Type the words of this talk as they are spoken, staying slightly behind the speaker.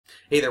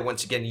Hey there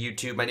once again,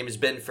 YouTube. My name is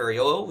Ben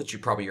Ferraiuolo, which you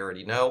probably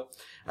already know.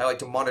 I like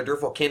to monitor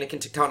volcanic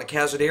and tectonic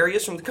hazard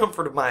areas from the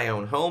comfort of my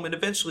own home, and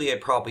eventually I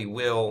probably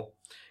will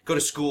go to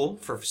school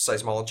for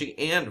seismology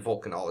and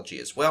volcanology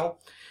as well.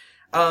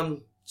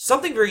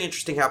 Something very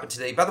interesting happened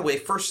today. By the way,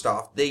 first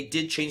off, they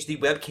did change the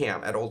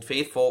webcam at Old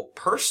Faithful.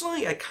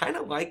 Personally, I kind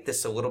of like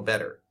this a little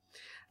better.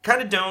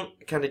 Kind of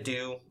don't, kind of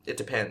do. It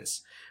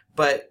depends.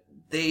 But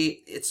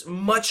it's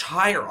much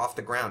higher off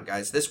the ground,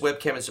 guys. This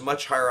webcam is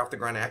much higher off the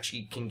ground. I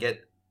actually can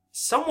get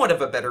somewhat of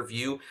a better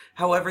view.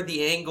 However,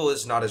 the angle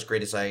is not as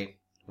great as I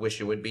wish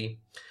it would be.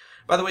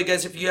 By the way,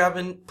 guys, if you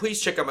haven't, please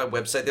check out my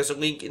website. There's a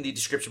link in the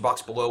description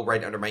box below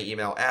right under my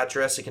email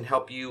address. It can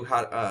help you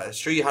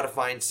show you how to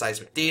find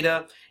seismic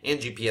data and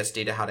GPS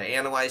data, how to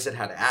analyze it,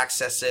 how to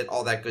access it,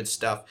 all that good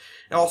stuff.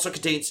 It also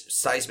contains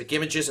seismic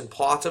images and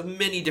plots of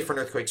many different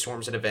earthquake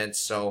swarms and events.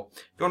 So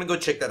if you want to go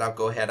check that out,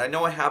 go ahead. I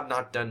know I have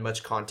not done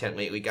much content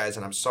lately, guys,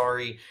 and I'm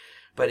sorry,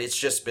 but it's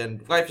just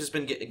been, life has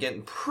been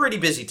getting pretty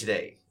busy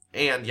today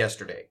and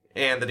yesterday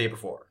and the day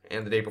before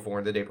and the day before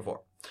and the day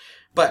before.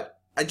 But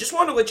I just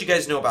want to let you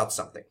guys know about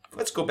something.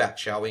 Let's go back,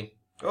 shall we?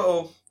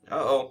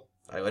 Uh-oh.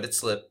 I let it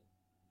slip.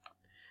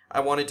 I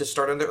wanted to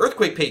start on the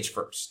earthquake page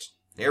first.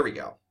 There we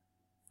go.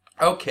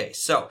 Okay,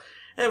 so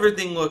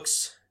everything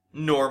looks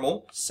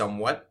normal,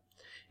 somewhat.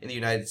 In the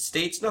United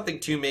States, nothing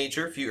too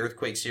major. A few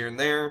earthquakes here and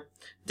there.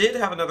 Did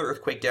have another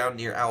earthquake down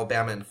near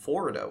Alabama and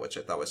Florida, which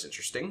I thought was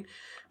interesting.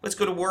 Let's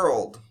go to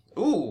world.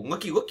 Ooh,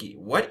 looky.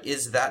 What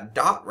is that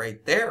dot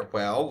right there?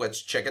 Well,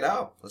 let's check it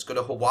out. Let's go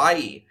to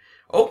Hawaii.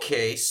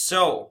 Okay,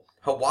 so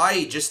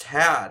Hawaii just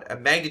had a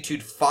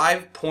magnitude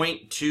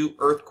 5.2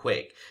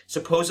 earthquake,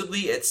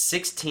 supposedly at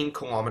 16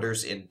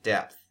 kilometers in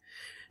depth.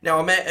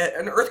 Now,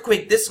 an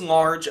earthquake this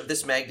large, of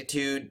this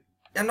magnitude,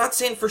 I'm not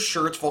saying for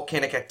sure it's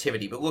volcanic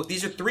activity, but look,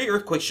 these are 3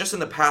 earthquakes just in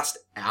the past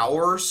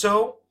hour or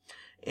so.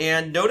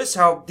 And notice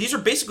how these are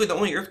basically the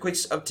only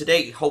earthquakes of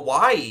today.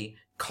 Hawaii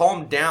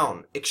calmed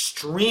down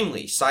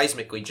extremely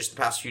seismically just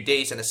the past few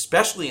days, and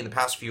especially in the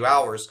past few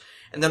hours.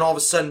 And then all of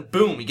a sudden,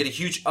 boom, we get a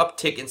huge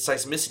uptick in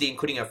seismicity,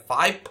 including a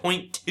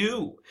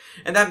 5.2.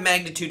 And that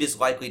magnitude is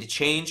likely to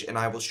change, and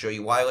I will show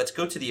you why. Let's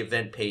go to the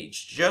event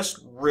page just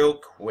real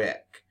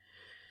quick.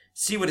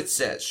 See what it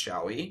says,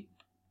 shall we?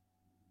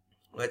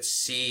 Let's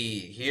see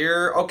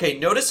here. Okay,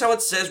 notice how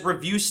it says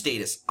review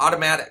status,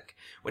 automatic.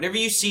 Whenever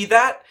you see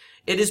that,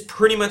 it is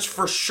pretty much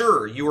for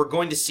sure you are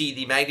going to see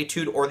the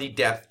magnitude or the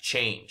depth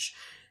change.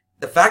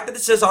 The fact that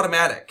it says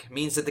automatic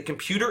means that the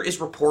computer is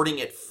reporting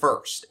it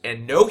first,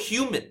 and no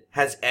human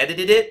has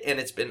edited it, and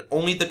it's been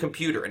only the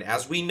computer. And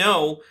as we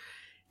know,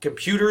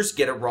 computers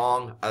get it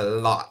wrong a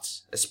lot,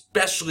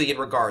 especially in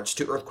regards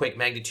to earthquake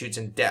magnitudes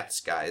and depths,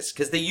 guys,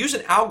 because they use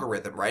an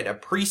algorithm, right? A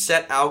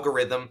preset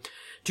algorithm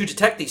to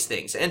detect these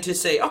things and to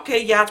say, okay,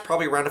 yeah, it's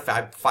probably around a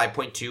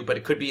 5.2, but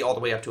it could be all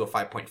the way up to a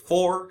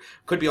 5.4,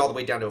 could be all the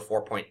way down to a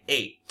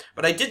 4.8.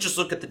 But I did just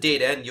look at the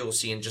data, and you'll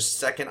see in just a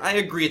second. I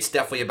agree, it's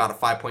definitely about a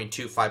 5.2,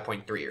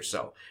 5.3 or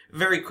so.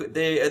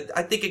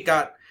 I think they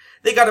got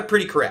it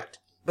pretty correct.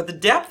 But the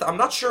depth, I'm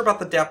not sure about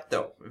the depth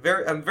though.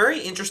 I'm very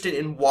interested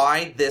in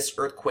why this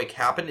earthquake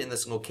happened in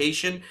this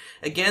location.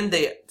 Again,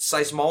 the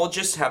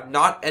seismologists have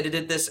not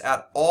edited this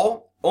at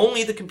all.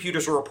 Only the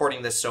computers are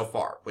reporting this so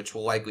far, which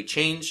will likely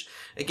change.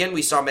 Again,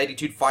 we saw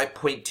magnitude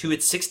 5.2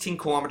 at 16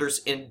 kilometers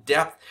in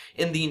depth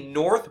in the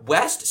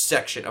northwest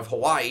section of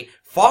Hawaii,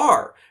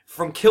 far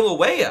from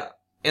Kilauea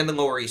and the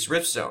Lower East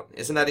Rift Zone.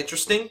 Isn't that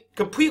interesting?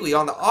 Completely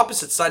on the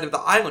opposite side of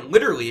the island.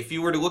 Literally, if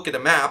you were to look at a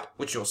map,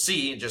 which you'll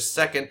see in just a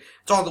second,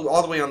 it's all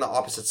the way on the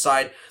opposite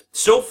side.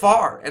 So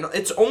far, and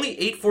it's only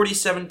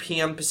 8:47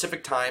 p.m.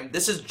 Pacific time.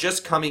 This is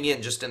just coming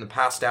in just in the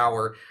past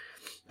hour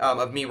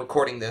of me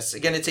recording this.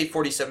 Again, it's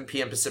 8:47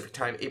 p.m. Pacific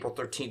time, April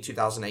 13,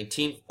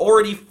 2019.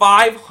 Already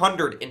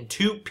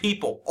 502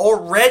 people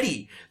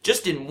already,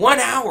 just in 1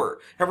 hour,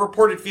 have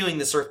reported feeling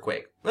this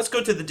earthquake. Let's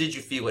go to the Did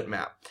You Feel It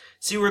map.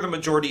 See where the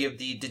majority of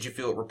the Did You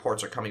Feel It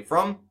reports are coming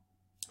from.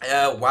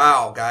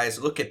 Wow,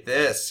 guys, look at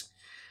this.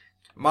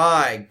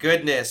 My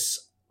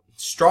goodness.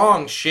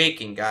 Strong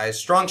shaking, guys.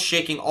 Strong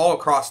shaking all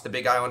across the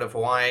big island of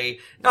Hawaii.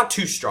 Not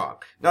too strong.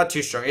 Not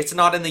too strong. It's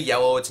not in the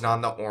yellow, it's not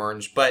in the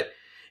orange, but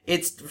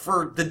it's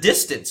for the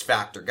distance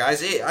factor,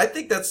 guys. I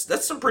think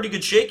that's some pretty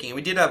good shaking.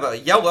 We did have a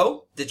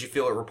yellow Did You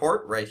Feel It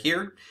report right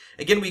here.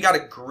 Again, we got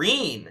a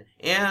green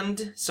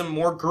and some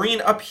more green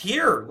up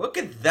here. Look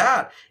at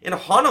that. In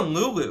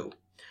Honolulu.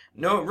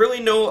 Really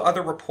no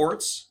other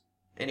reports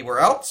anywhere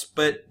else,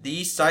 but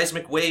these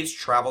seismic waves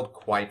traveled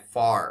quite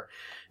far.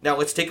 Now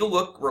let's take a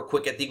look real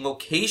quick at the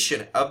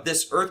location of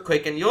this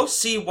earthquake, and you'll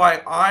see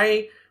why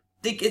I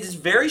think it is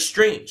very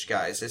strange,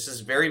 guys. This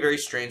is very, very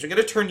strange. I'm going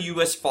to turn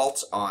US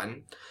faults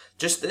on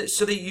just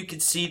so that you can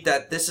see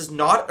that this is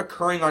not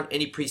occurring on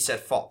any preset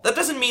fault. That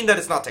doesn't mean that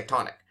it's not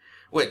tectonic,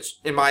 which,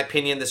 in my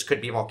opinion, this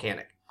could be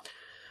volcanic.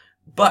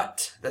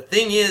 But the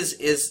thing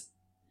is,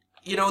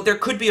 you know, there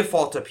could be a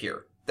fault up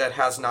here that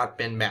has not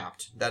been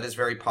mapped. That is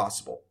very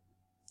possible.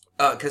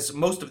 Because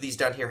most of these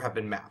down here have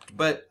been mapped.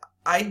 But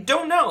I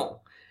don't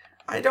know.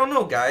 I don't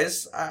know,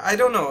 guys. I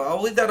don't know.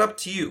 I'll leave that up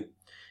to you.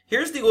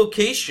 here's the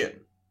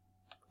location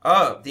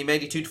of the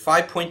magnitude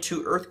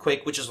 5.2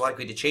 earthquake, which is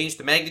likely to change.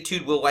 The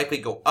magnitude will likely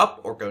go up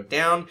or go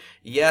down.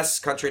 Yes,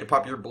 contrary to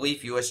popular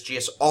belief,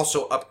 USGS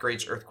also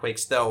upgrades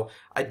earthquakes, though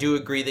I do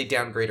agree they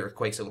downgrade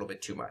earthquakes a little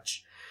bit too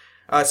much.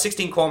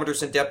 16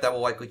 kilometers in depth, that will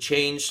likely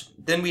change.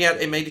 Then we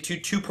had a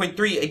magnitude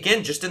 2.3,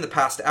 again, just in the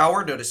past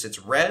hour. Notice it's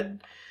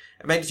red.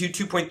 A magnitude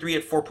 2.3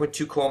 at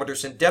 4.2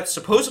 kilometers in depth,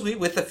 supposedly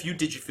with a few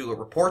digiFuel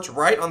reports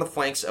right on the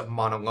flanks of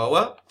Mauna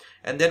Loa.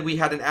 And then we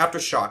had an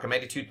aftershock, a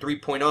magnitude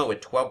 3.0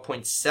 at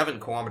 12.7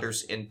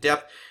 kilometers in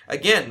depth.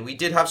 Again, we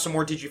did have some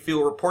more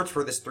digiFuel reports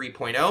for this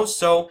 3.0,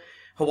 so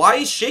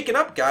Hawaii's shaken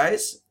up,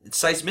 guys.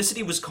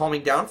 Seismicity was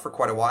calming down for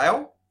quite a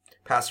while.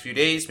 Past few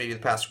days, maybe the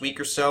past week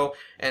or so,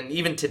 and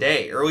even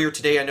today. Earlier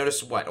today, I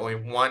noticed, only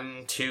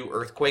 1, 2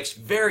 earthquakes.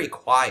 Very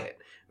quiet.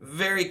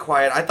 Very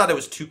quiet. I thought it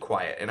was too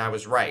quiet, and I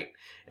was right.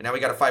 And now we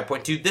got a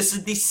 5.2. This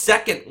is the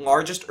second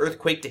largest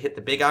earthquake to hit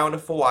the Big Island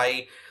of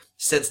Hawaii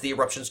since the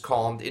eruptions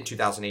calmed in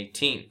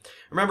 2018.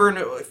 Remember in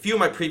a few of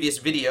my previous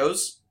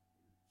videos,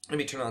 let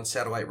me turn on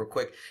satellite real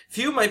quick. A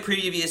few of my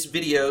previous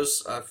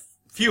videos, a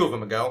few of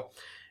them ago,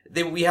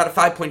 we had a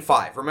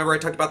 5.5. Remember I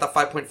talked about that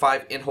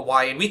 5.5 in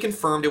Hawaii, and we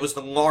confirmed it was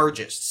the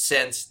largest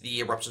since the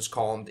eruptions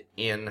calmed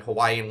in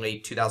Hawaii in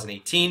late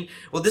 2018.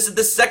 Well, this is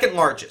the second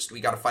largest. We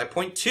got a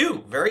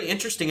 5.2. Very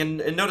interesting, and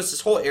notice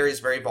this whole area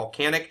is very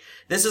volcanic.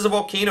 This is a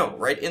volcano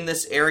right in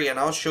this area, and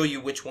I'll show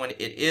you which one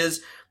it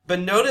is. But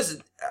notice,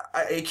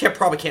 I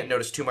probably can't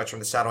notice too much from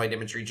the satellite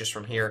imagery just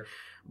from here,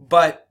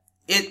 but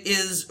it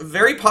is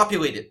very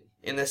populated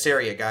in this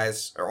area,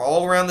 guys, or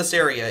all around this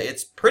area.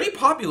 It's pretty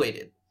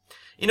populated.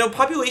 You know,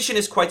 population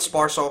is quite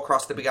sparse all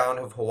across the Big Island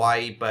of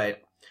Hawaii,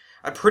 but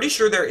I'm pretty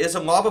sure there is a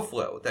lava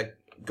flow that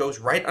goes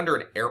right under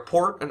an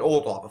airport, an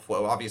old lava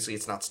flow. Obviously,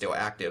 it's not still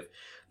active.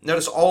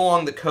 Notice all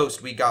along the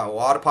coast, we got a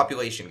lot of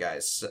population,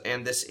 guys,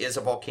 and this is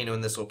a volcano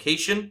in this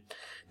location.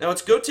 Now,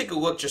 let's go take a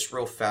look just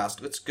real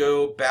fast. Let's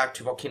go back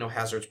to Volcano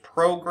Hazards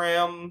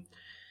Program,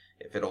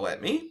 if it'll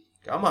let me.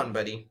 Come on,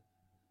 buddy.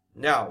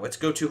 Now, let's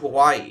go to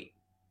Hawaii.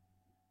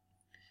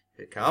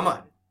 Come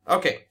on.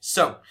 Okay,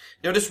 so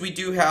notice we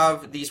do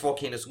have these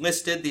volcanoes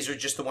listed. These are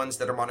just the ones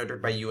that are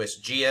monitored by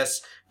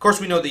USGS. Of course,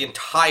 we know the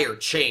entire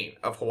chain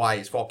of Hawaii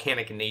is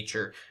volcanic in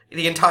nature.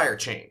 The entire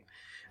chain.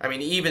 I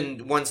mean,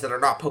 even ones that are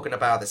not poking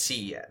up out of the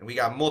sea yet. We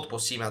got multiple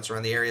seamounts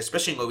around the area,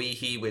 especially in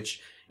Loihi, which,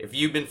 if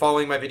you've been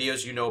following my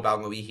videos, you know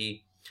about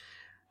Loihi.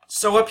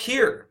 So up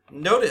here,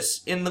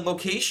 notice in the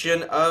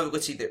location of,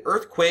 let's see, the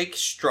earthquake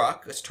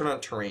struck. Let's turn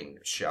on terrain,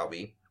 shall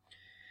we?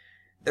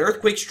 The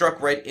earthquake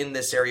struck right in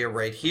this area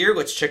right here.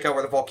 Let's check out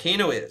where the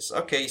volcano is.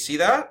 Okay, you see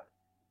that?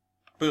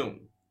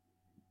 Boom.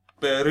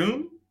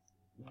 Boom.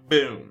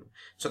 Boom.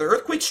 So the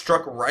earthquake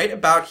struck right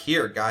about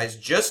here, guys,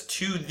 just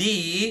to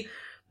the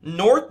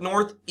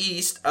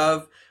northeast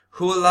of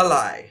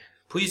Hualalai.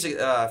 Please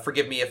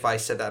forgive me if I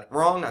said that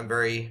wrong. I'm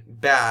very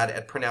bad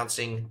at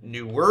pronouncing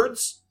new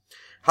words.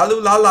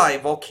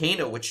 Hualalai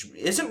Volcano, which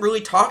isn't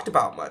really talked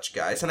about much,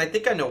 guys, and I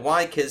think I know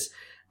why, because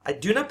I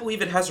do not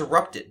believe it has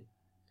erupted.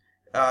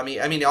 I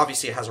mean,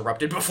 obviously it has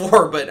erupted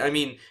before, but I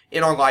mean,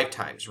 in our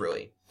lifetimes,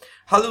 really.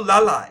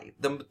 Hualalai,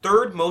 the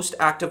third most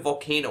active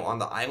volcano on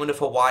the island of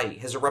Hawaii,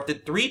 has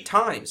erupted 3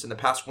 times in the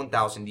past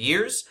 1,000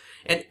 years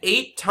and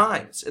 8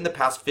 times in the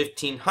past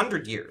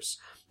 1,500 years.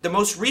 The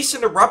most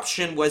recent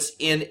eruption was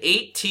in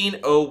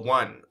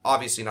 1801,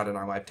 obviously not in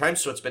our lifetime,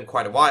 so it's been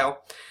quite a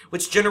while,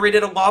 which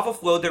generated a lava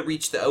flow that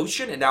reached the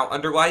ocean and now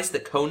underlies the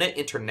Kona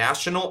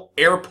International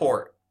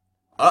Airport.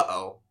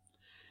 Uh-oh.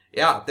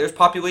 Yeah, there's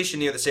population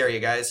near this area,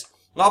 guys.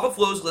 Lava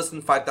flows less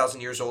than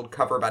 5,000 years old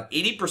cover about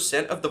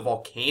 80% of the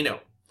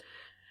volcano.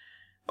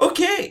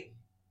 Okay,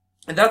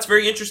 and that's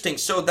very interesting.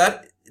 So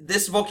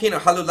this volcano,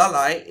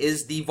 Hualalai,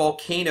 is the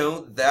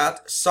volcano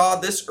that saw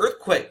this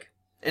earthquake.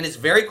 And it's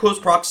very close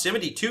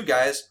proximity too,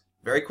 guys.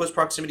 Very close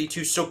proximity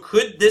too. So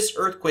could this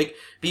earthquake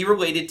be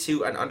related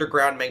to an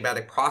underground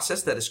magmatic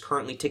process that is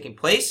currently taking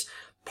place?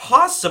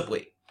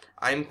 Possibly.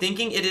 I'm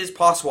thinking it is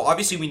possible.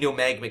 Obviously, we know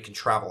magma can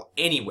travel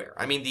anywhere.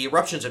 I mean, the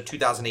eruptions of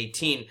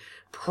 2018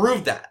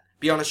 proved that,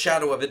 beyond a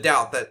shadow of a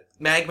doubt, that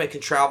magma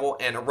can travel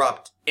and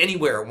erupt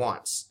anywhere it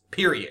wants.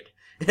 Period.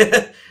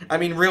 I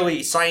mean,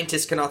 really,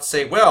 scientists cannot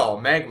say,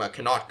 well, magma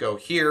cannot go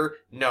here.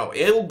 No,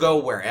 it'll go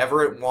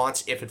wherever it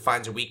wants if it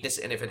finds a weakness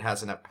and if it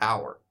has enough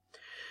power.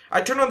 I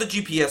turned on the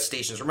GPS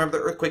stations. Remember,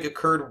 the earthquake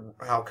occurred...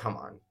 Oh, come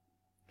on.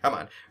 Come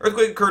on.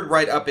 Earthquake occurred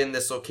right up in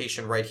this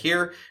location right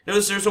here.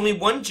 Notice there's only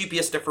one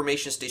GPS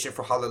deformation station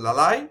for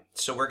Hualalai,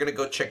 so we're going to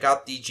go check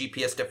out the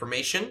GPS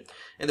deformation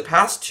in the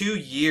past 2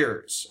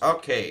 years.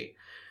 Okay.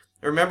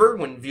 Remember,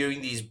 when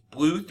viewing these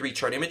blue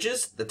 3-chart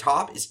images, the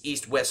top is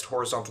east-west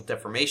horizontal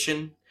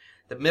deformation,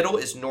 the middle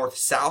is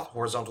north-south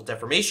horizontal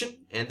deformation,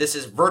 and this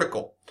is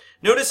vertical.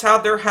 Notice how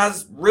there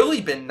has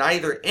really been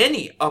neither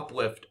any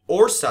uplift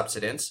or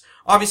subsidence.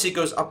 Obviously, it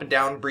goes up and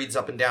down, breathes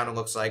up and down, it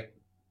looks like.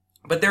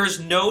 But there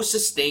is no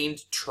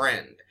sustained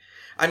trend.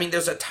 I mean,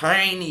 there's a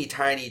tiny,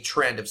 tiny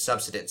trend of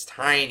subsidence.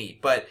 Tiny.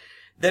 But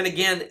then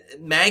again,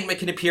 magma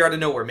can appear out of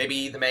nowhere.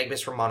 Maybe the magma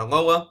is from Mauna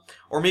Loa,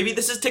 or maybe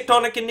this is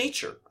tectonic in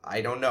nature.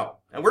 I don't know.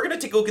 And we're going to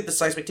take a look at the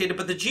seismic data,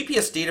 but the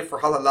GPS data for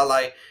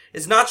Hualalai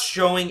is not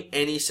showing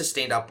any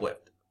sustained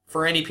uplift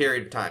for any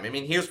period of time. I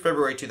mean, here's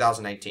February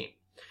 2019.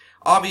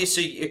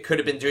 Obviously, it could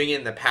have been doing it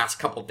in the past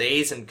couple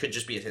days and could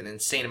just be an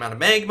insane amount of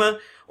magma,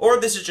 or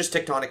this is just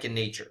tectonic in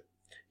nature.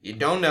 You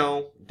don't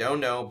know,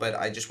 but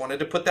I just wanted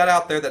to put that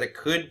out there that it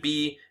could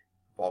be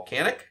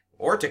volcanic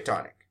or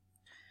tectonic.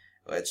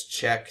 Let's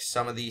check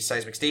some of the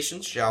seismic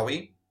stations, shall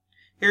we?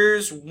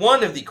 Here's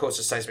one of the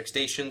closest seismic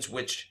stations,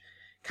 which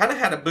kind of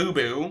had a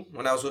boo-boo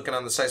when I was looking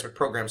on the seismic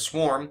program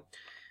Swarm.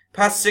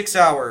 Past 6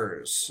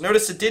 hours.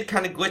 Notice it did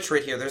kind of glitch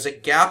right here. There's a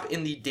gap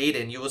in the data,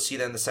 and you will see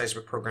that in the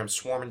seismic program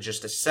Swarm in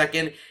just a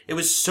second. It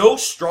was so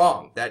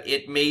strong that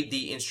it made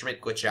the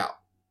instrument glitch out.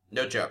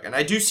 No joke. And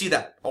I do see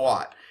that a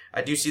lot.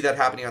 I do see that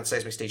happening on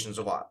seismic stations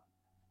a lot.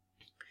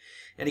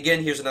 And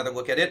again, here's another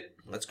look at it.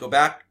 Let's go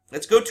back.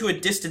 Let's go to a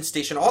distant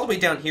station all the way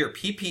down here,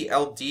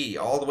 PPLD,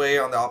 all the way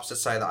on the opposite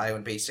side of the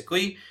island,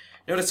 basically.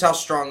 Notice how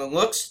strong it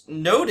looks.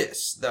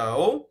 Notice,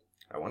 though,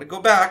 I want to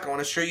go back. I want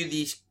to show you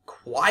the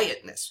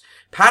quietness.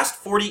 Past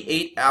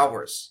 48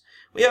 hours.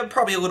 We have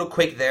probably a little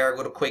quake there,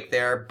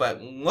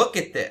 but look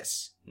at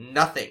this.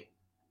 Nothing.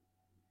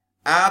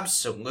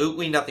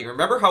 Absolutely nothing.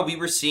 Remember how we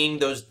were seeing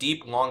those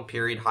deep, long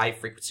period, high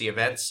frequency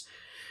events?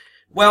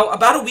 Well,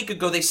 about a week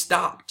ago they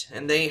stopped,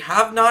 and they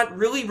have not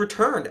really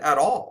returned at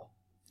all.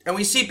 And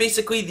we see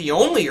basically the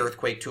only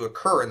earthquake to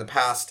occur in the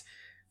past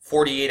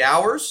 48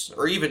 hours,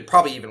 or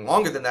probably even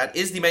longer than that,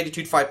 is the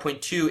magnitude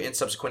 5.2 and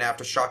subsequent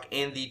aftershock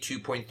and the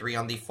 2.3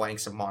 on the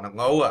flanks of Mauna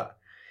Loa.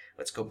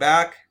 Let's go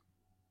back.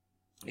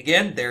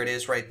 Again, there it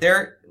is right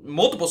there.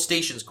 Multiple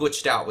stations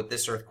glitched out with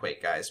this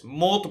earthquake, guys.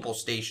 Multiple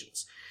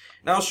stations.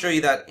 Now I'll show you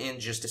that in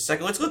just a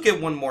second. Let's look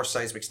at one more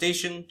seismic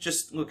station.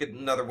 Just look at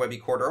another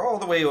webicorder all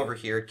the way over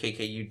here at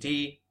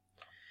KKUD.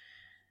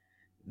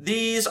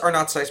 These are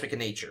not seismic in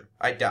nature,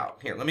 I doubt.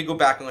 Here, let me go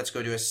back and let's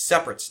go to a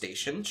separate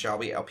station, shall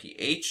we?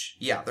 LPH.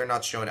 Yeah, they're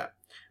not showing up.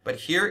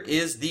 But here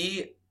is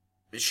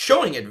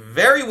showing it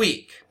very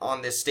weak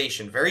on this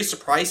station, very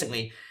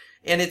surprisingly.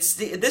 And it's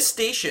this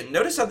station,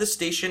 notice how this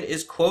station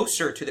is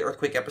closer to the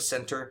earthquake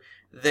epicenter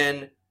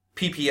than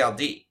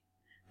PPLD.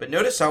 But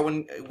notice how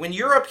when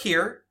you're up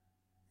here,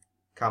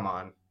 come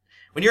on.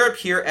 When you're up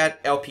here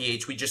at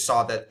LPH, we just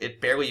saw that it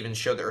barely even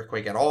showed the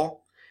earthquake at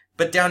all.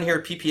 But down here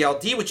at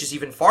PPLD, which is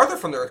even farther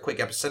from the earthquake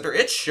epicenter,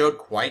 it showed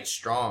quite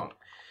strong.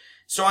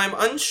 So I'm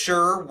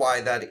unsure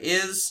why that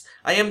is.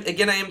 I am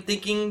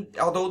thinking,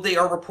 although they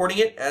are reporting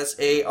it as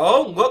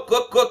oh,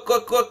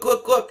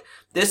 look.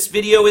 This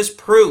video is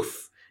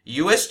proof.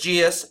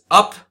 USGS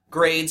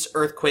upgrades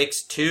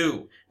earthquakes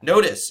too.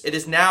 Notice, it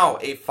is now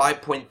a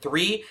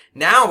 5.3,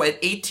 now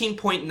at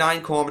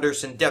 18.9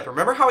 kilometers in depth.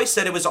 Remember how I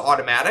said it was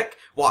automatic?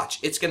 Watch,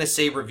 it's going to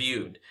say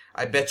reviewed.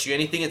 I bet you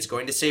anything it's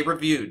going to say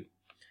reviewed.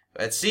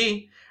 Let's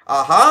see.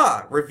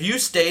 Aha! Review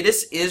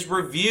status is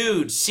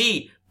reviewed.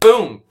 See,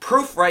 boom,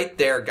 proof right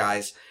there,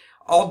 guys.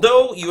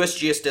 Although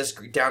USGS does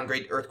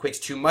downgrade earthquakes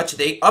too much,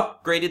 they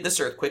upgraded this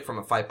earthquake from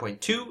a 5.2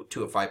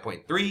 to a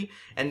 5.3,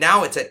 and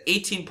now it's at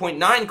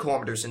 18.9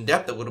 kilometers in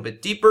depth, a little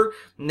bit deeper.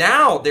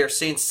 Now they're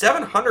saying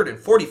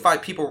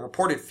 745 people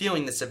reported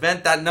feeling this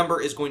event. That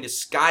number is going to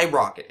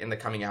skyrocket in the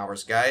coming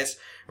hours, guys.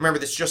 Remember,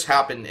 this just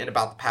happened in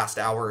about the past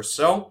hour or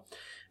so.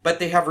 But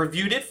they have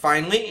reviewed it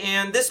finally,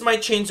 and this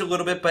might change a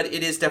little bit, but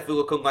it is definitely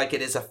looking like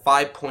it is a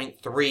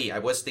 5.3. I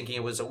was thinking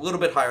it was a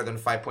little bit higher than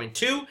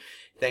 5.2.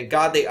 Thank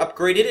God they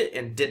upgraded it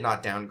and did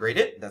not downgrade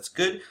it. That's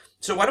good.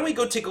 So why don't we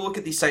go take a look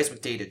at the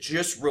seismic data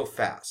just real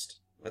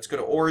fast. Let's go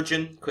to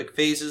origin, click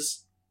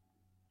phases.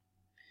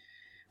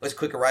 Let's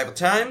click arrival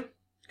time.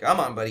 Come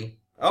on, buddy.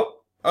 Oh,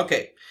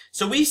 okay.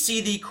 So we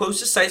see the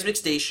closest seismic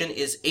station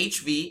is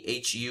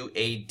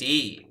HVHUAD,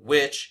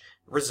 which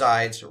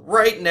resides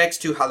right next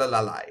to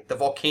Hualalai, the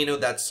volcano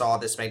that saw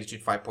this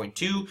magnitude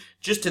 5.2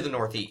 just to the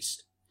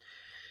northeast.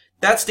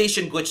 That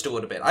station glitched a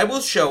little bit. I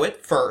will show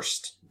it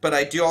first, but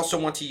I do also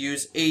want to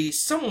use a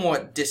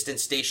somewhat distant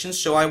station,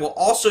 so I will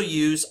also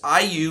use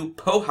IU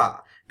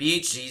Poha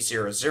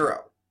BHZ00,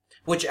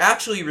 which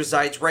actually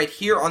resides right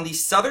here on the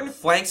southern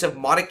flanks of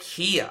Mauna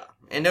Loa.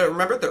 And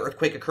remember, the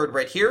earthquake occurred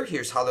right here.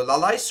 Here's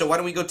Hualalai, so why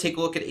don't we go take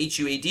a look at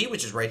HUAD,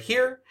 which is right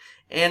here,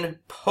 and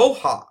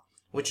Poha,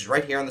 which is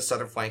right here on the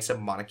southern flanks of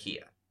Mauna Loa.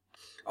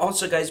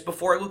 Also, guys,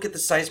 before I look at the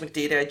seismic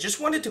data, I just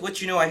wanted to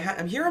let you know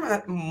I'm here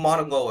at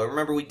Mauna Loa.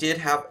 Remember, we did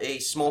have a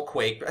small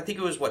quake. I think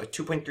it was, what, a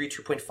 2.3,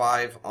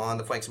 2.5 on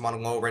the flanks of Mauna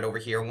Loa right over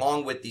here,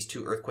 along with these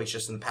two earthquakes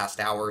just in the past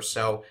hour or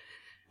so.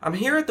 I'm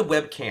here at the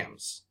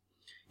webcams.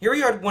 Here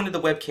we are at one of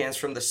the webcams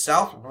from the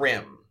south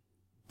rim.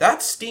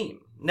 That's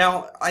steam.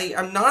 Now,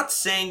 I'm not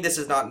saying this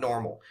is not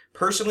normal.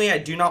 Personally, I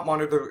do not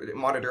monitor the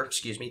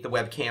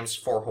webcams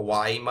for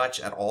Hawaii much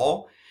at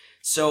all.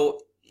 So,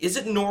 is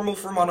it normal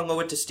for Mauna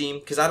Loa to steam?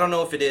 Because I don't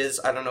know if it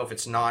is, I don't know if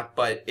it's not,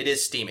 but it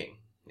is steaming.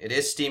 It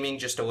is steaming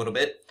just a little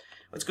bit.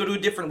 Let's go to a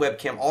different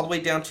webcam all the way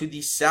down to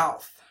the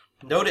south.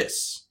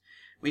 Notice,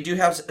 we do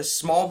have a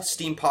small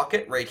steam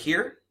pocket right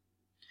here.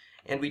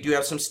 And we do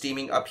have some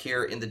steaming up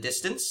here in the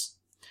distance.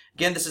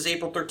 Again, this is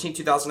April 13,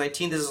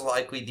 2019. This is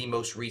likely the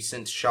most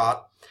recent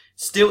shot.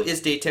 Still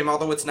is daytime,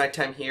 although it's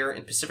nighttime here.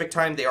 In Pacific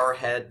time, they are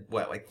ahead,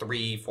 what, like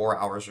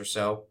 3-4 hours or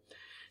so.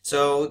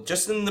 So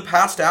just in the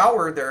past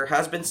hour, there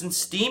has been some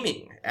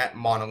steaming at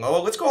Mauna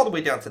Loa. Let's go all the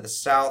way down to the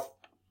south.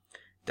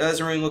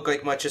 Doesn't really look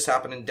like much is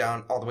happening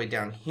down all the way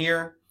down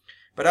here.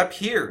 But up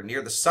here,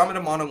 near the summit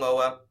of Mauna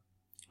Loa,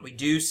 we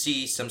do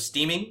see some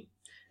steaming.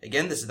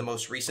 Again, this is the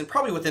most recent,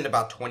 probably within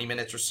about 20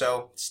 minutes or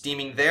so.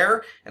 Steaming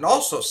there, and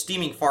also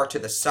steaming far to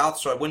the south,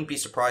 so I wouldn't be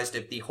surprised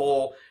if the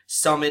whole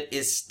summit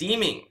is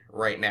steaming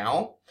right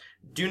now.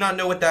 Do not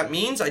know what that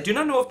means. I do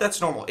not know if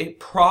that's normal. It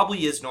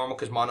probably is normal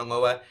because Mauna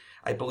Loa,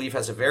 I believe,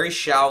 has a very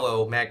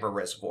shallow magma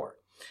reservoir.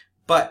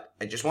 But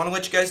I just want to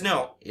let you guys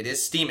know, it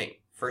is steaming,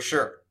 for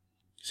sure.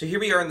 So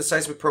here we are in the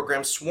seismic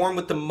program swarm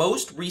with the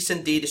most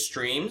recent data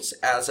streams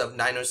as of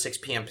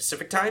 9:06 p.m.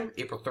 Pacific time,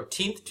 April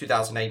 13th,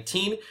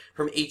 2019,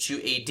 from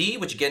HUAD,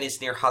 which again is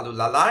near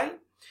Hualalai,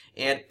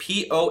 and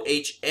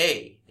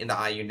POHA in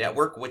the IU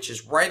network, which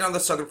is right on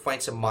the southern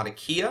flanks of Mauna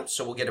Kea.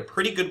 So we'll get a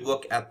pretty good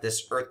look at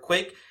this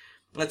earthquake.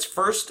 Let's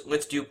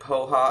do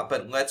POHA,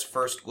 but let's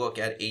first look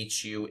at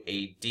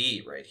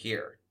HUAD right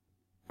here.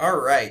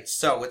 Alright,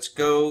 so let's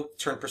go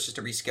turn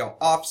persistent rescale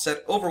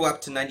offset,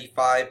 overlap to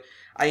 95.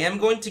 I am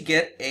going to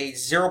get a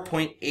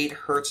 0.8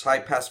 hertz high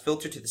pass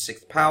filter to the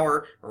 6th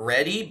power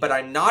ready, but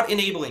I'm not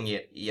enabling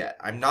it yet.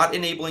 I'm not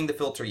enabling the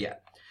filter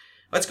yet.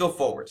 Let's go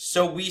forward.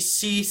 So we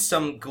see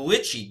some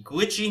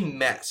glitchy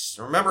mess.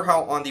 Remember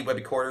how on the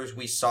webicorders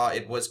we saw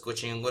it was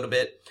glitching a little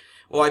bit?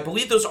 Well, I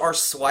believe those are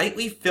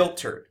slightly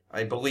filtered,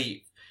 I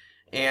believe.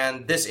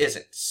 And this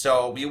isn't.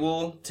 So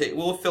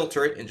we'll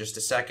filter it in just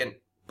a second,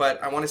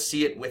 but I want to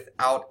see it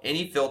without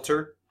any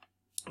filter.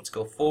 Let's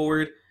go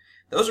forward.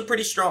 Those are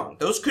pretty strong.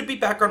 Those could be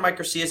background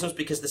microseisms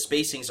because the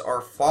spacings are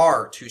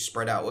far too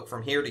spread out. Look,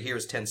 from here to here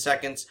is 10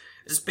 seconds.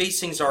 The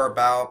spacings are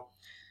about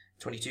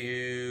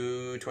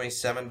 22,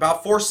 27,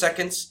 about 4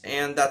 seconds,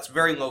 and that's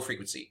very low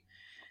frequency.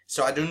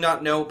 So I do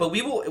not know, but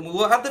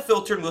we'll have the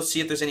filter and we'll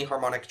see if there's any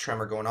harmonic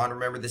tremor going on.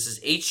 Remember, this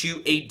is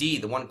HUAD,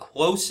 the one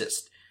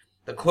closest,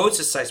 the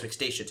closest seismic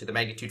station to the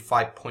magnitude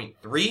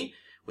 5.3,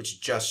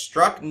 which just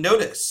struck.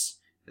 Notice,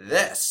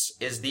 this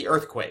is the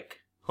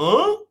earthquake.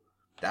 Huh?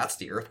 That's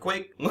the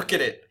earthquake? Look at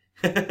it.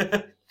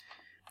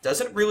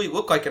 Doesn't really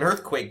look like an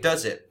earthquake,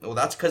 does it? Well,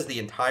 that's because the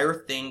entire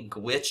thing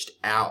glitched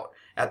out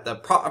at the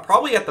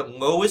probably at the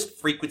lowest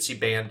frequency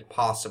band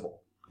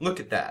possible. Look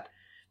at that.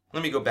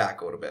 Let me go back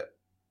a little bit.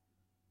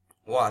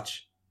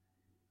 Watch.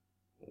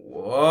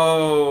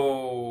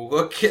 Whoa,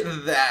 look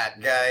at that,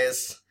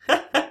 guys.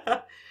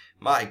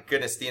 My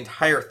goodness, the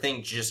entire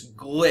thing just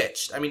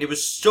glitched. I mean, it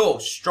was so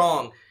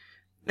strong.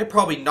 It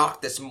probably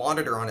knocked this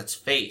monitor on its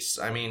face.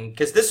 I mean,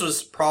 because this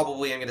was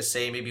probably, I'm going to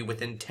say, maybe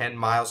within 10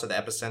 miles of the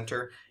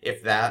epicenter,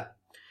 if that.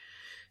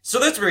 So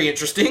that's very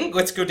interesting.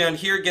 Let's go down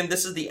here again.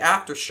 This is the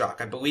aftershock.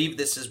 I believe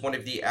this is one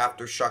of the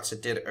aftershocks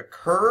that did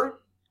occur.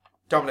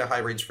 Dominant high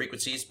range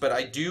frequencies, but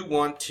I do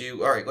want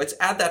to... Alright, let's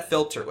add that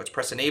filter. Let's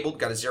press enabled.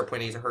 Got a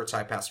 0.8 hertz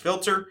high pass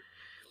filter.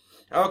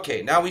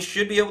 Okay, now we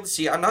should be able to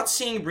see... I'm not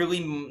seeing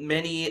really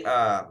many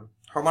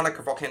harmonic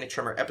or volcanic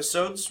tremor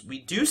episodes. We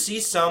do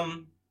see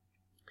some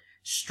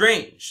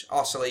strange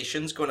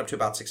oscillations going up to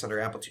about 600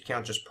 amplitude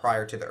count just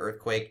prior to the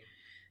earthquake.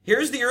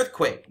 Here's the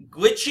earthquake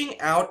glitching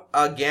out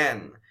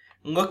again.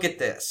 Look at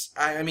this.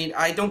 I mean,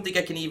 I don't think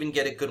I can even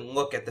get a good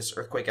look at this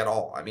earthquake at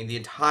all. I mean, the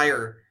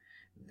entire...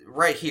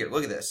 Right here,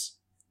 look at this.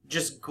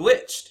 Just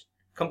glitched.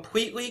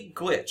 Completely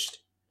glitched.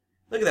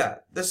 Look at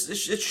that.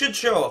 It should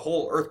show a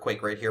whole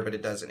earthquake right here, but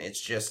it doesn't.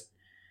 It's just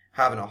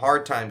having a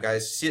hard time,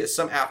 guys. See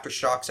some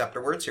aftershocks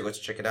afterwards. Here, let's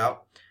check it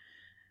out.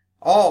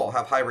 All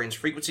have high range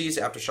frequencies.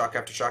 Aftershock,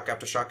 aftershock,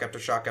 aftershock,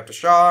 aftershock,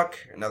 aftershock.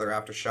 Another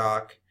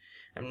aftershock.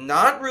 I'm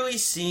not really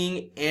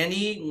seeing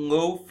any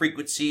low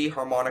frequency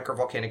harmonic or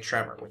volcanic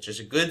tremor, which is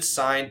a good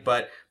sign,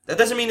 but that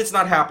doesn't mean it's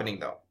not happening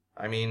though.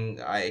 I mean,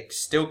 I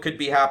still could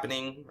be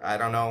happening. I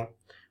don't know,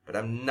 but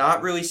I'm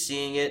not really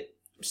seeing it.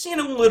 I'm seeing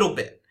a little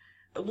bit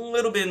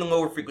in the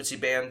lower frequency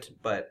band,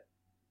 but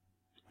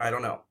I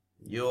don't know.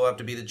 You'll have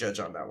to be the judge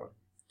on that one.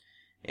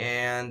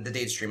 And the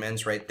data stream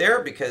ends right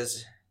there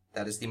because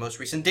that is the most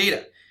recent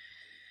data.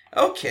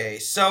 Okay,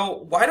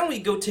 so why don't we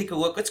go take a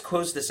look? Let's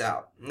close this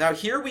out. Now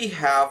here we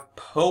have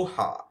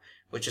POHA,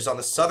 which is on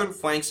the southern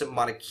flanks of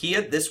Mauna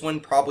Kea. This one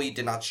probably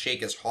did not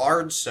shake as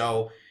hard,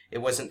 so it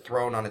wasn't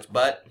thrown on its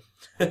butt.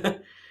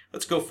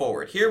 Let's go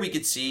forward. Here we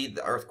can see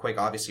the earthquake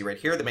obviously right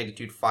here, the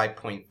magnitude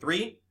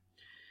 5.3.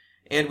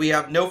 And we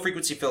have no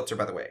frequency filter,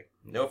 by the way.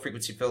 No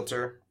frequency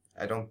filter.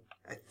 I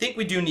think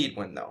we do need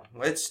one though.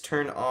 Let's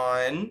turn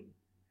on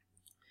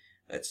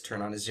a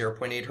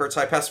 0.8 hertz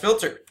high pass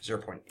filter.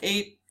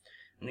 0.8.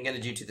 I'm going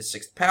to do to the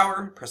 6th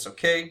power. Press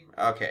OK.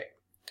 Okay.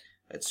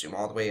 Let's zoom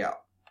all the way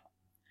out.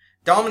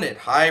 Dominant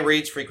high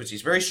range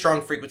frequencies, very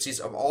strong frequencies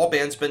of all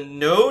bands, but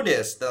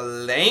notice the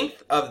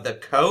length of the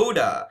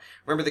coda.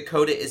 Remember, the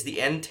coda is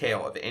the end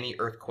tail of any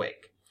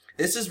earthquake.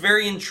 This is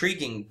very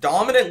intriguing.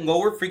 Dominant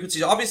lower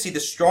frequencies, obviously the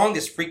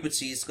strongest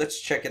frequencies,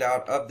 let's check it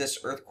out, of this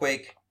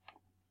earthquake.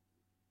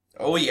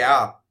 Oh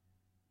yeah.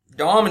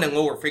 Dominant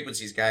lower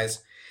frequencies,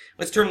 guys.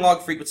 Let's turn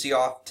log frequency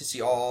off to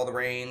see all the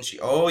range.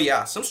 Oh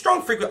yeah, some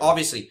strong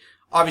frequency.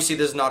 Obviously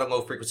this is not a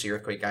low frequency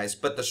earthquake, guys,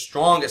 but the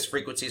strongest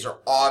frequencies are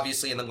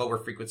obviously in the lower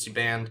frequency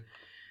band.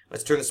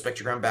 Let's turn the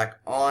spectrogram back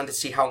on to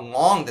see how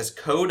long this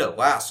coda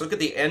lasts. Look at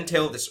the end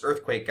tail of this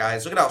earthquake,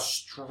 guys. Look at how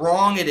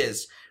strong it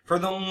is for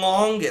the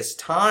longest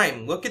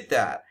time. Look at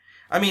that.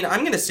 I mean, I'm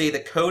going to say the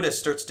coda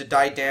starts to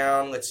die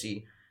down. Let's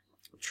see.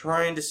 I'm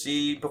trying to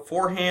see.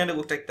 Beforehand, it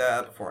looked like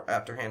that.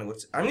 Afterhand, it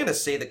looks... I'm going to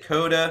say the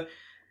coda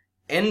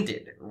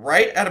ended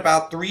right at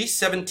about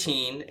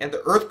 3:17, and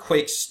the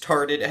earthquake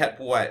started at,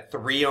 what,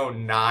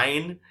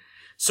 3:09?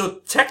 So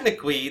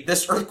technically,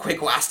 this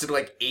earthquake lasted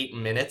like 8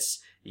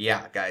 minutes.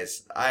 Yeah,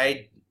 guys,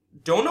 I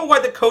don't know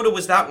why the coda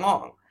was that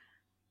long.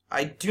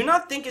 I do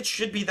not think it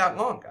should be that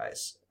long,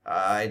 guys.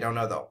 I don't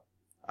know, though.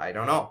 I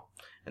don't know.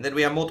 And then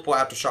we have multiple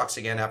aftershocks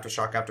again.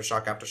 Aftershock,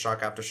 aftershock,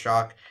 aftershock,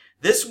 aftershock.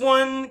 This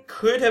one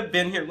could have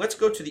been here. Let's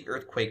go to the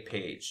earthquake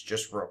page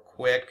just real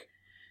quick.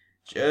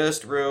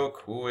 Just real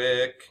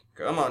quick.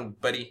 Come on,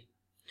 buddy.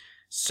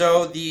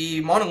 So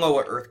the Mauna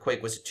Loa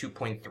earthquake was at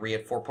 2.3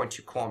 at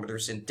 4.2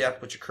 kilometers in depth,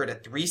 which occurred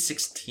at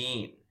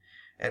 3:16.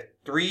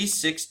 At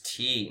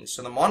 3:16.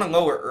 So the Mauna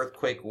Loa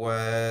earthquake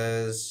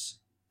was,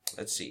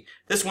 let's see,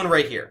 this one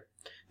right here.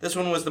 This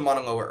one was the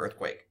Mauna Loa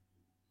earthquake.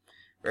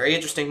 Very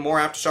interesting. More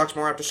aftershocks,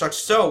 more aftershocks.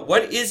 So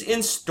what is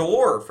in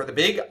store for the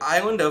big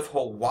island of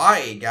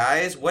Hawaii,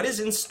 guys? What is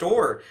in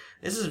store?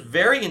 This is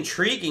very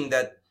intriguing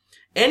that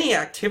any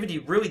activity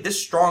really this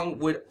strong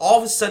would all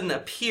of a sudden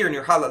appear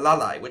near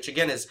Hualalai, which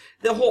again is,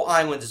 the whole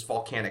island is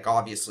volcanic,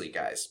 obviously,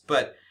 guys.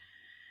 But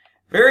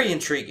very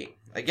intriguing.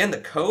 Again, the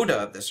coda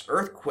of this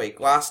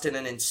earthquake lasted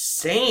an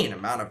insane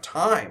amount of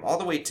time, all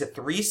the way to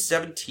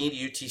 3:17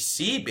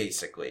 UTC,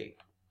 basically.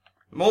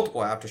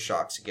 Multiple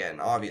aftershocks again,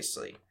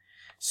 obviously.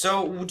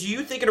 So, do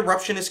you think an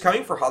eruption is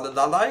coming for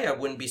Hualalai? I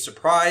wouldn't be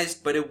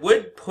surprised, but it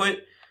would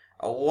put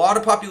a lot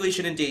of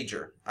population in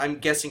danger. I'm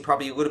guessing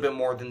probably a little bit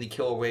more than the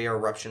Kilauea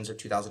eruptions of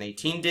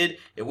 2018 did.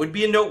 It would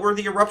be a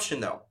noteworthy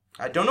eruption, though.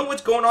 I don't know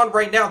what's going on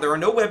right now. There are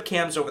no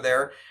webcams over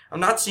there. I'm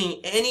not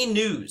seeing any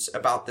news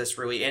about this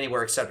really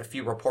anywhere except a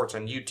few reports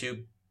on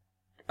YouTube.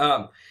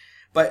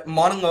 But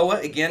Mauna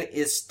Loa, again,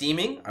 is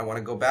steaming. I want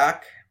to go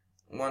back.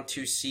 I want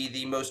to see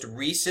the most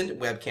recent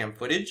webcam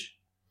footage.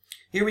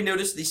 Here we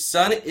notice the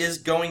sun is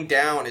going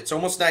down. It's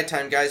almost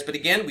nighttime, guys, but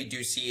again, we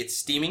do see it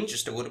steaming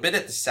just a little bit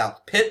at the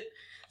south pit.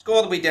 Let's go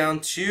all the way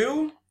down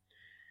to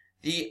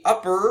the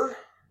upper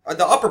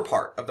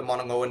part of the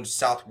Mauna Loa and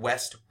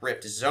southwest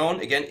rift zone.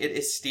 Again, it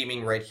is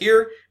steaming right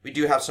here. We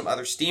do have some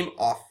other steam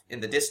off in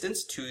the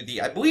distance to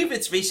the, I believe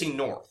it's facing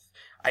north.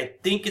 I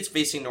think it's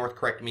facing north,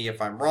 correct me if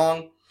I'm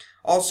wrong.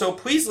 Also,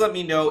 please let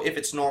me know if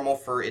it's normal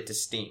for it to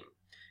steam.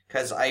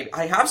 Because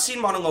I have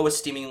seen Mauna Loa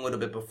steaming a little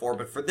bit before,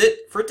 but for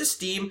it to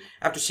steam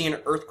after seeing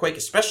an earthquake,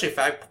 especially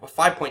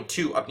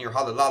 5.2 up near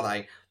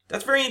Hualalai,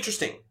 that's very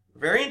interesting.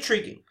 Very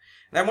intriguing.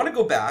 And I want to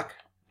go back.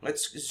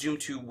 Let's zoom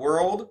to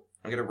world.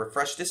 I'm going to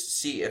refresh this to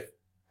see if...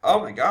 Oh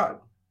my god.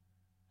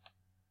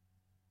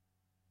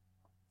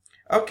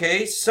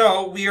 Okay,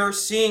 so we are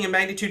seeing a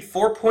magnitude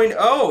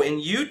 4.0 in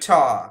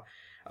Utah.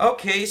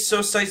 Okay, so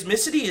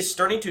seismicity is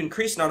starting to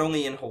increase not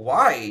only in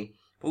Hawaii,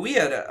 but we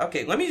had a...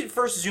 Okay, let me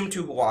first zoom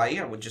to Hawaii.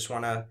 I would just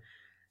want to...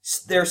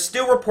 They're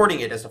still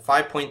reporting it as a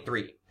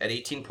 5.3 at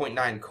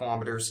 18.9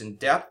 kilometers in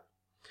depth.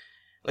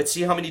 Let's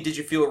see how many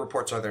digifeel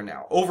reports are there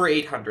now. Over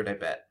 800, I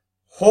bet.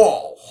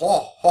 Ho,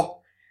 ho, ho.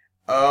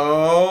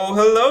 Oh,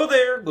 hello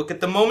there. Look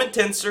at the moment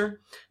tensor.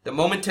 The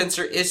moment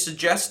tensor is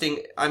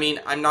suggesting, I mean,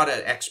 I'm not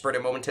an expert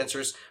at moment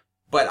tensors,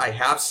 but I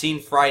have seen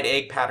fried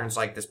egg patterns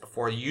like this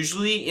before. They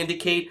usually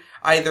indicate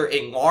either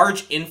a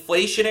large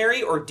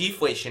inflationary or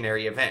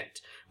deflationary event,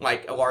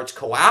 like a large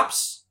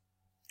collapse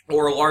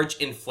or a large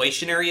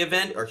inflationary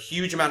event or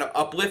huge amount of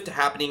uplift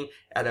happening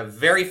at a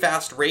very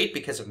fast rate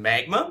because of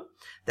magma.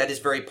 That is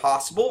very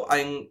possible.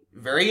 I'm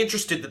very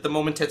interested that the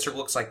moment tensor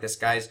looks like this,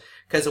 guys,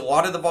 because a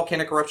lot of the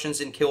volcanic eruptions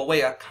in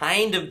Kilauea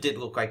kind of did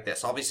look like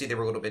this. Obviously, they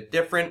were a little bit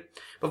different,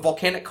 but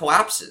volcanic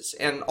collapses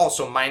and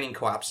also mining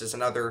collapses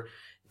and other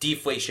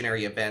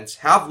deflationary events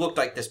have looked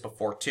like this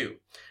before, too.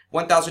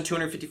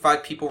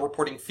 1,255 people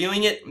reporting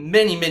feeling it.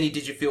 Many, many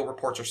digifeel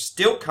reports are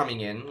still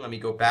coming in. Let me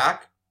go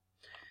back.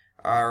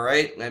 All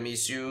right, let me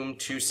zoom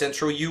to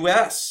central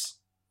U.S.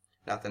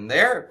 Nothing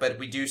there, but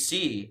we do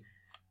see,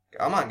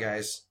 come on,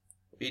 guys.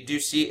 We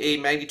do see a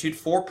magnitude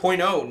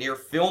 4.0 near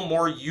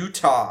Fillmore,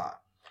 Utah.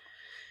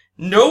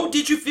 No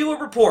did you feel it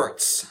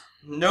reports.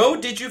 No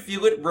did you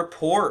feel it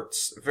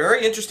reports.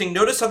 Very interesting.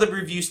 Notice how the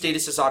review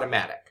status is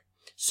automatic.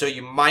 So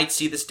you might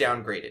see this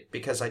downgraded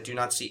because I do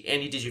not see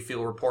any did you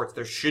feel reports.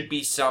 There should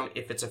be some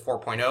if it's a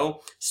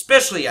 4.0,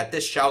 especially at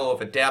this shallow of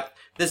a depth.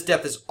 This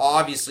depth is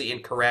obviously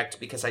incorrect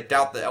because I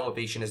doubt the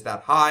elevation is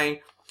that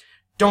high.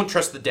 Don't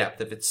trust the depth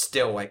if it's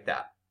still like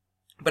that.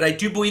 But I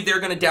do believe they're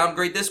going to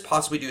downgrade this,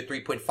 possibly do a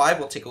 3.5.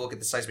 We'll take a look at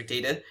the seismic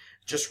data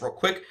just real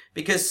quick,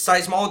 because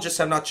seismologists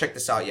have not checked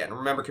this out yet. And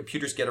remember,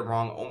 computers get it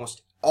wrong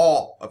almost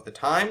all of the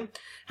time.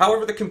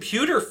 However, the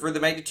computer for the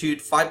magnitude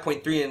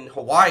 5.3 in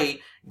Hawaii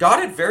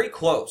got it very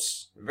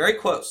close. Very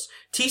close.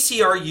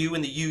 TCRU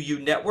in the UU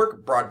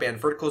network, broadband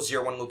vertical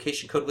 01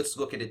 location code. Let's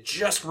look at it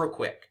just real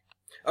quick.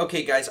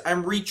 Okay, guys,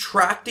 I'm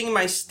retracting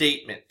my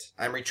statement.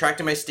 I'm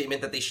retracting my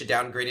statement that they should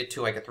downgrade it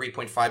to like a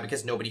 3.5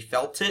 because nobody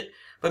felt it.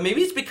 But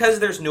maybe it's because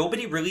there's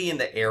nobody really in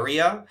the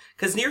area.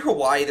 Because near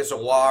Hawaii, there's a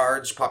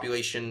large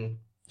population.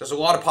 There's a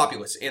lot of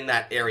populace in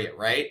that area,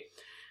 right?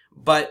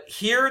 But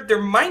here,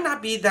 there might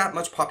not be that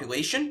much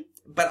population.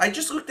 But I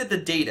just looked at the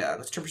data.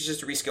 Let's turn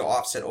persistent rescale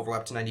offset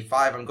overlap to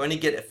 95. I'm going to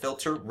get a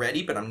filter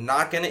ready, but I'm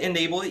not going to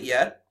enable it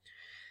yet.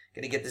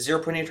 Going to get the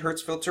 0.8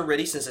 Hertz filter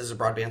ready since this is a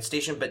broadband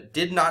station, but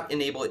did not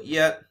enable it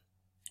yet.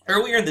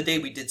 Earlier in the day,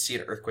 we did see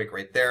an earthquake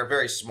right there.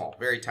 Very small,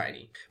 very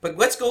tiny. But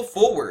let's go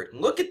forward.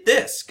 Look at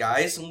this,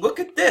 guys. Look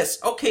at this.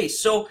 Okay,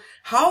 so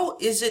how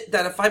is it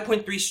that a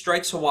 5.3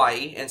 strikes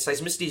Hawaii, and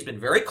seismicity has been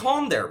very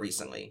calm there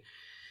recently.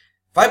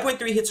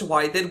 5.3 hits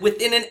Hawaii, then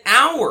within an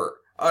hour,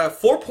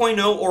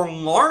 4.0 or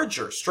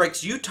larger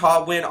strikes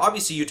Utah, when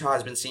obviously Utah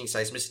has been seeing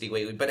seismicity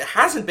lately, but it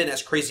hasn't been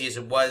as crazy as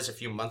it was a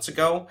few months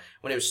ago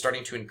when it was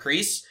starting to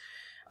increase.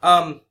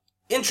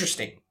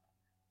 Interesting.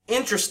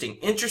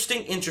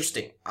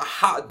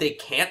 How they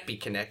can't be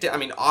connected. I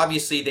mean,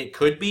 obviously they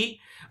could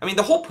be. I mean,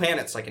 the whole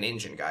planet's like an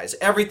engine, guys.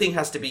 Everything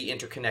has to be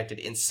interconnected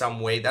in some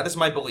way. That is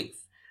my belief.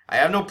 I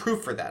have no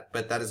proof for that,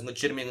 but that is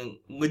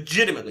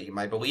legitimately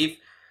my belief.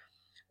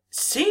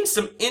 Seeing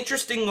some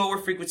interesting lower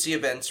frequency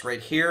events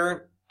right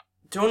here.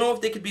 Don't know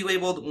if they could be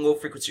labeled low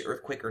frequency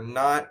earthquake or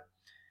not.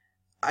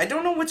 I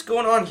don't know what's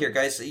going on here,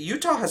 guys.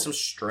 Utah has some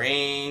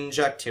strange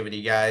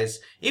activity, guys.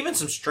 Even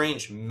some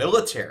strange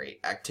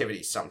military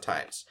activity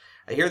sometimes.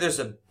 I hear there's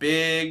a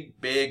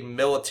big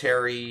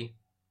military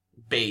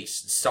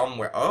base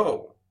somewhere.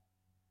 Oh.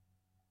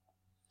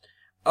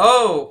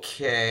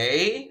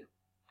 Okay.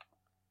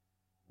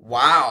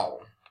 Wow.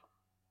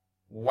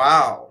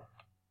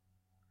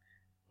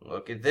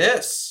 Look at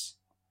this.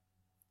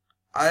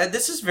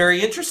 This is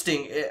very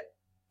interesting.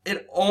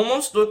 It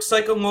almost looks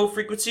like a low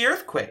frequency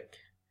earthquake.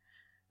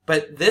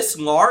 But this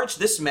large,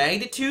 this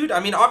magnitude, I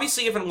mean,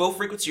 obviously if a low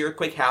frequency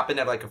earthquake happened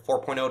at like a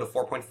 4.0 to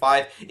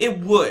 4.5, it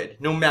would,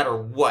 no matter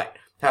what,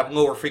 have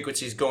lower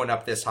frequencies going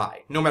up this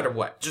high. No matter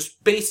what.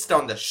 Just based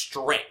on the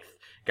strength,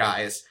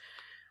 guys.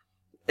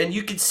 And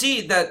you can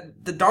see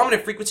that the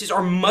dominant frequencies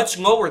are much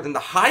lower than the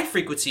high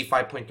frequency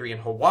 5.3 in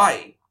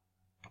Hawaii.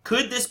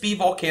 Could this be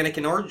volcanic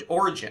in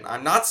origin?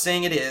 I'm not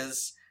saying it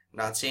is. I'm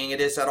not saying it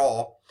is at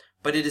all.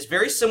 But it is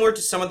very similar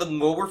to some of the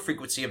lower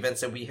frequency events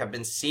that we have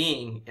been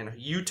seeing in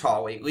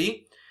Utah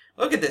lately.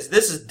 Look at this.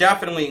 This is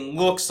definitely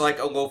looks like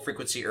a low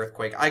frequency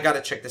earthquake. I gotta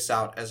check this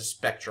out as a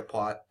spectra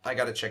plot. I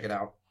gotta check it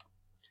out.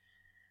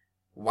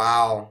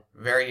 Wow.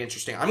 Very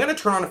interesting. I'm gonna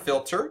turn on a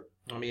filter.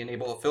 Let me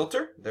enable a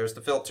filter. There's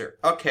the filter.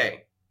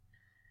 Okay.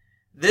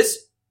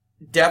 This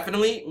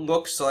definitely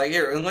looks like,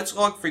 here, and let's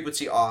log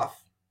frequency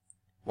off.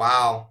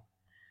 Wow.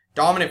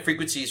 Dominant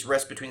frequencies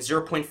rest between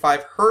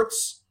 0.5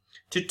 Hertz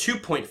to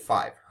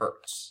 2.5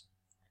 Hertz.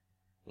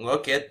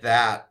 Look at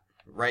that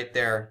right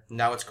there.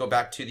 Now let's go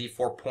back to the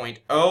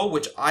 4.0,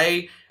 which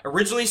I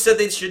originally said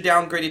they should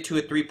downgrade it to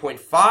a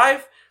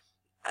 3.5.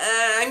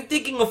 I'm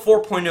thinking a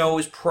 4.0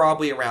 is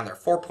probably around there.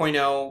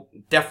 4.0,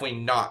 definitely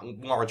not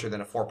larger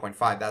than a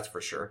 4.5, that's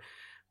for sure.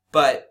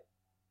 But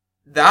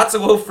that's a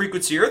low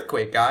frequency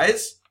earthquake,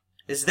 guys.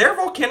 Is there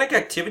volcanic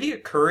activity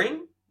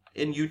occurring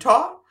in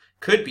Utah?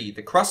 Could be.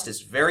 The crust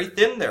is very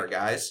thin there,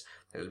 guys.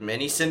 There's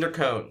many cinder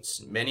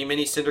cones,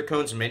 many cinder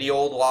cones, many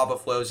old lava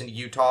flows in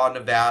Utah,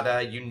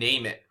 Nevada, you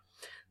name it.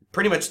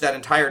 Pretty much that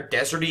entire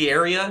deserty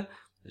area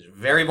is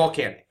very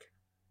volcanic.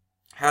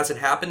 Hasn't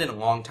happened in a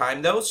long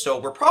time though, so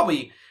we're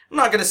probably, I'm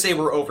not going to say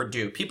we're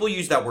overdue. People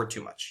use that word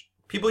too much.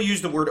 People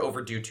use the word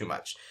overdue too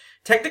much.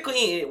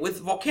 Technically, with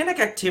volcanic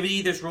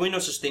activity, there's really no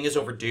such thing as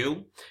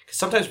overdue, because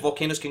sometimes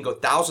volcanoes can go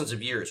thousands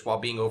of years while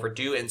being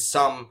overdue, and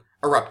some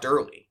erupt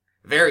early,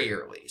 very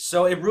early.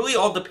 So it really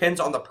all depends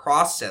on the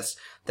process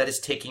that is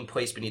taking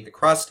place beneath the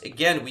crust.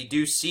 Again, we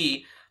do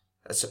see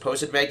a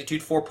supposed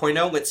magnitude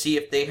 4.0. Let's see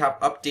if they have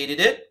updated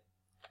it.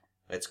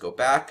 Let's go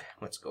back.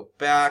 Let's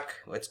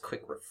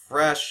quick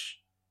refresh.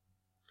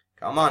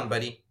 Come on,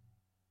 buddy.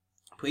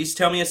 Please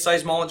tell me a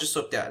seismologist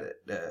looked at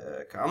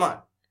it. Come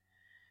on.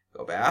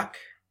 Go back.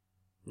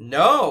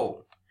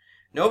 No.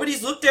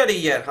 Nobody's looked at it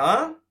yet,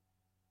 huh?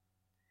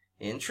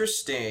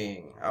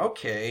 Interesting.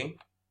 Okay.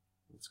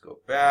 Let's go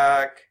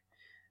back.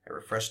 I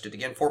refreshed it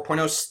again.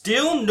 4.0.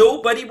 Still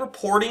nobody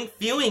reporting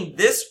feeling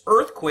this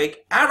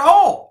earthquake at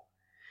all.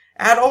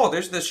 At all.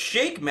 There's the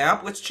shake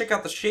map. Let's check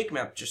out the shake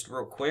map just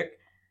real quick.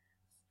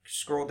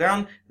 Scroll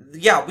down.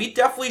 Yeah, we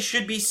definitely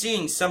should be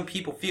seeing some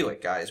people feel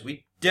it, guys.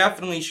 We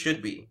definitely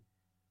should be.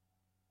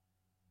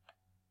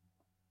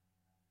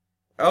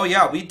 Oh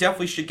yeah, we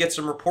definitely should get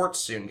some reports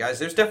soon, guys.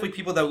 There's definitely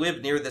people that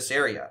live near this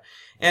area.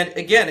 And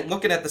again,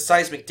 looking at the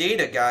seismic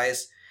data,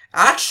 guys,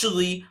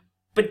 actually,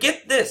 but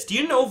get this. Do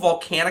you know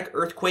volcanic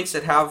earthquakes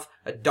that have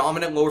a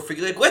dominant lower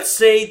frequency. Like, let's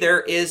say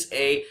there is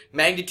a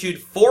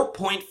magnitude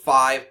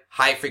 4.5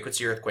 high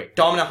frequency earthquake.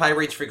 Dominant high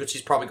range frequency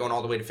is probably going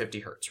all the way to 50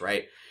 hertz,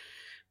 right?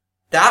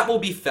 That will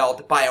be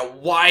felt by a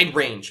wide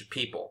range of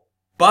people.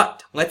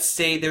 But let's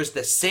say there's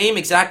the same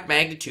exact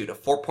magnitude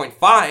of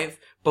 4.5,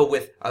 but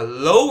with a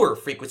lower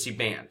frequency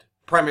band,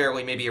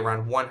 primarily maybe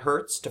around 1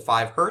 hertz to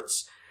 5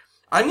 hertz.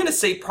 I'm going to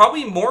say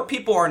probably more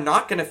people are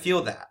not going to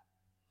feel that.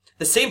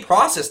 The same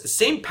process, the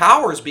same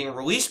power is being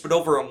released, but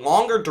over a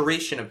longer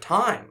duration of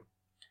time.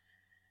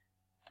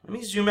 Let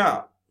me zoom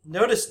out.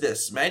 Notice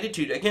this.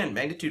 Magnitude, again,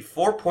 magnitude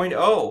 4.0.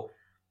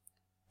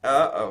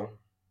 Uh-oh.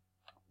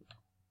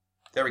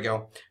 There we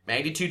go.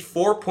 Magnitude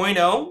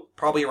 4.0,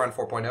 probably around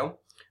 4.0.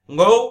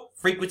 Low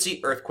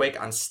frequency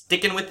earthquake. I'm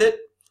sticking with it.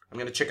 I'm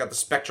going to check out the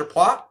spectra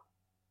plot.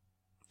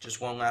 Just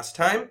one last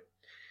time.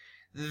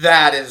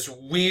 That is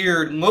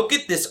weird. Look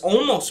at this,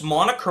 almost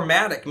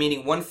monochromatic,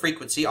 meaning one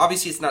frequency.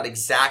 Obviously, it's not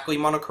exactly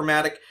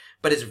monochromatic,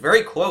 but it's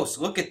very close.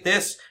 Look at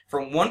this,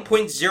 from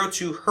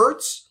 1.02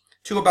 hertz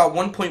to about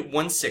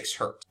 1.16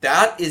 hertz.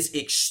 That is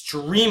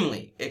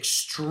extremely,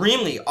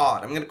 extremely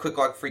odd. I'm going to quick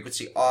log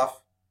frequency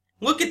off.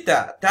 Look at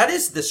that. That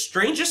is the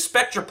strangest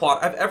spectra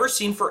plot I've ever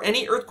seen for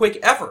any earthquake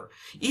ever,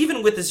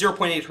 even with the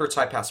 0.8 hertz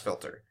high pass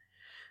filter.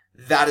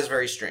 That is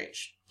very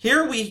strange.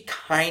 Here we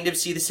kind of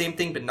see the same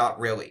thing, but not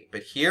really.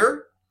 But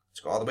here, let's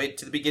go all the way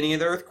to the beginning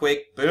of the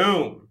earthquake.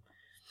 Boom.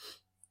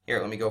 Here,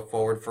 let me go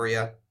forward for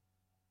you.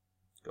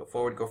 Go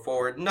forward, go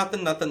forward.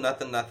 Nothing, nothing,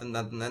 nothing, nothing,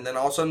 nothing. And then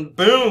all of a sudden,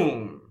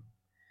 boom.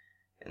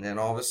 And then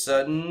all of a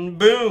sudden,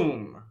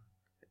 boom.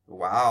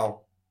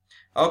 Wow.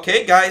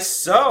 Okay, guys,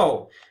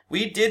 so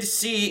we did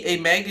see a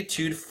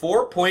magnitude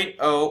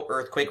 4.0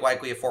 earthquake,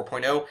 likely a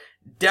 4.0.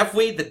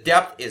 Definitely, the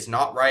depth is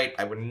not right.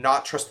 I would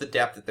not trust the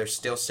depth if they're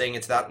still saying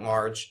it's that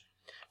large.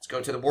 Let's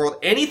go to the world.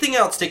 Anything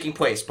else taking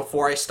place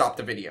before I stop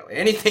the video?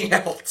 Anything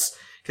else?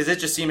 Because it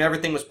just seemed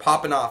everything was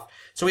popping off.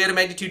 So we had a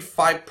magnitude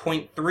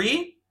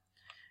 5.3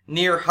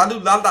 near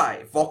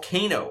Hualalai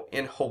Volcano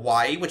in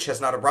Hawaii, which has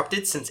not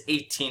erupted since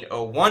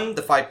 1801.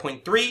 The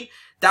 5.3,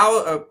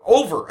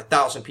 over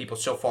 1,000 people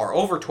so far.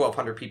 Over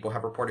 1,200 people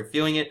have reported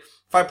feeling it.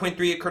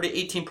 5.3 occurred at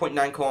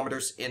 18.9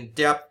 kilometers in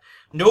depth.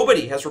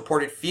 Nobody has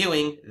reported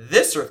feeling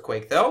this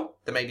earthquake, though.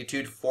 The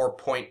magnitude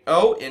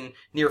 4.0 in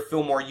near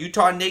Fillmore,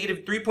 Utah,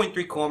 negative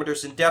 3.3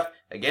 kilometers in depth.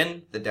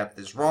 Again, the depth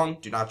is wrong.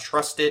 Do not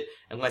trust it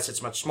unless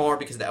it's much smaller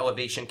because the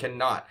elevation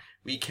cannot.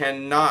 We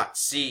cannot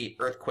see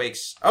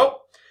earthquakes.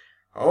 Oh,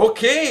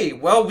 okay.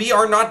 Well, we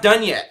are not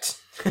done yet.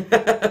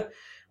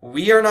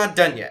 We are not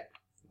done yet.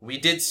 We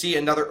did see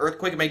another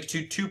earthquake,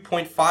 magnitude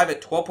 2.5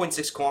 at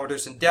 12.6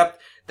 kilometers in depth.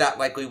 That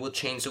likely will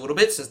change a little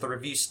bit since the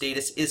review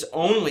status is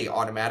only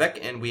automatic,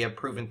 and we have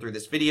proven through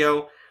this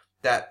video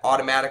that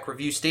automatic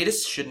review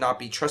status should not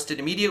be trusted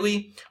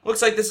immediately.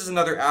 Looks like this is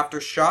another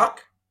aftershock,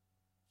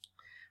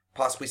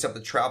 possibly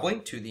something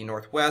traveling to the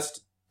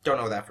northwest. Don't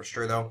know that for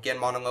sure, though. Again,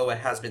 Mauna Loa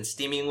has been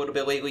steaming a little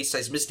bit lately.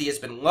 Seismicity has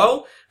been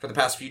low for the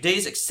past few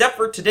days, except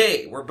for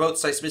today, where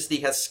both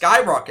seismicity has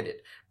skyrocketed.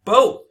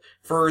 Both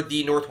for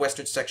the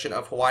northwestern section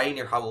of Hawaii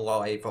near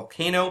Hualalai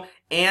Volcano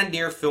and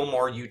near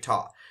Fillmore,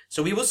 Utah.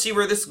 So we will see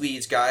where this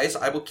leads, guys.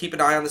 I will keep an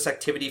eye on this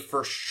activity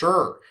for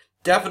sure.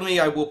 Definitely,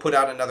 I will put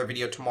out another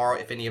video tomorrow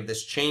if any of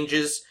this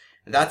changes.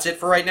 And that's it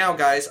for right now,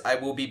 guys. I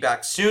will be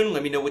back soon.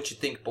 Let me know what you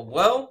think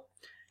below.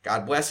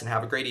 God bless and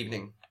have a great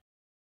evening.